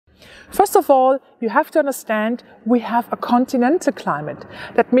First of all, you have to understand we have a continental climate.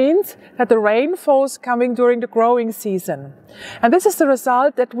 That means that the rainfall is coming during the growing season. And this is the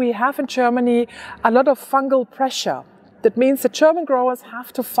result that we have in Germany a lot of fungal pressure. That means the German growers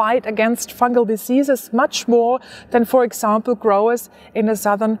have to fight against fungal diseases much more than, for example, growers in the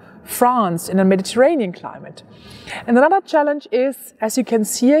southern France in a Mediterranean climate. And another challenge is, as you can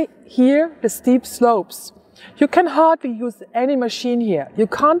see here, the steep slopes. You can hardly use any machine here. You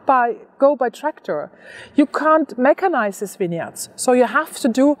can't go by tractor. You can't mechanize these vineyards. So you have to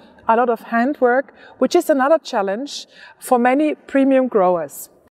do a lot of handwork, which is another challenge for many premium growers.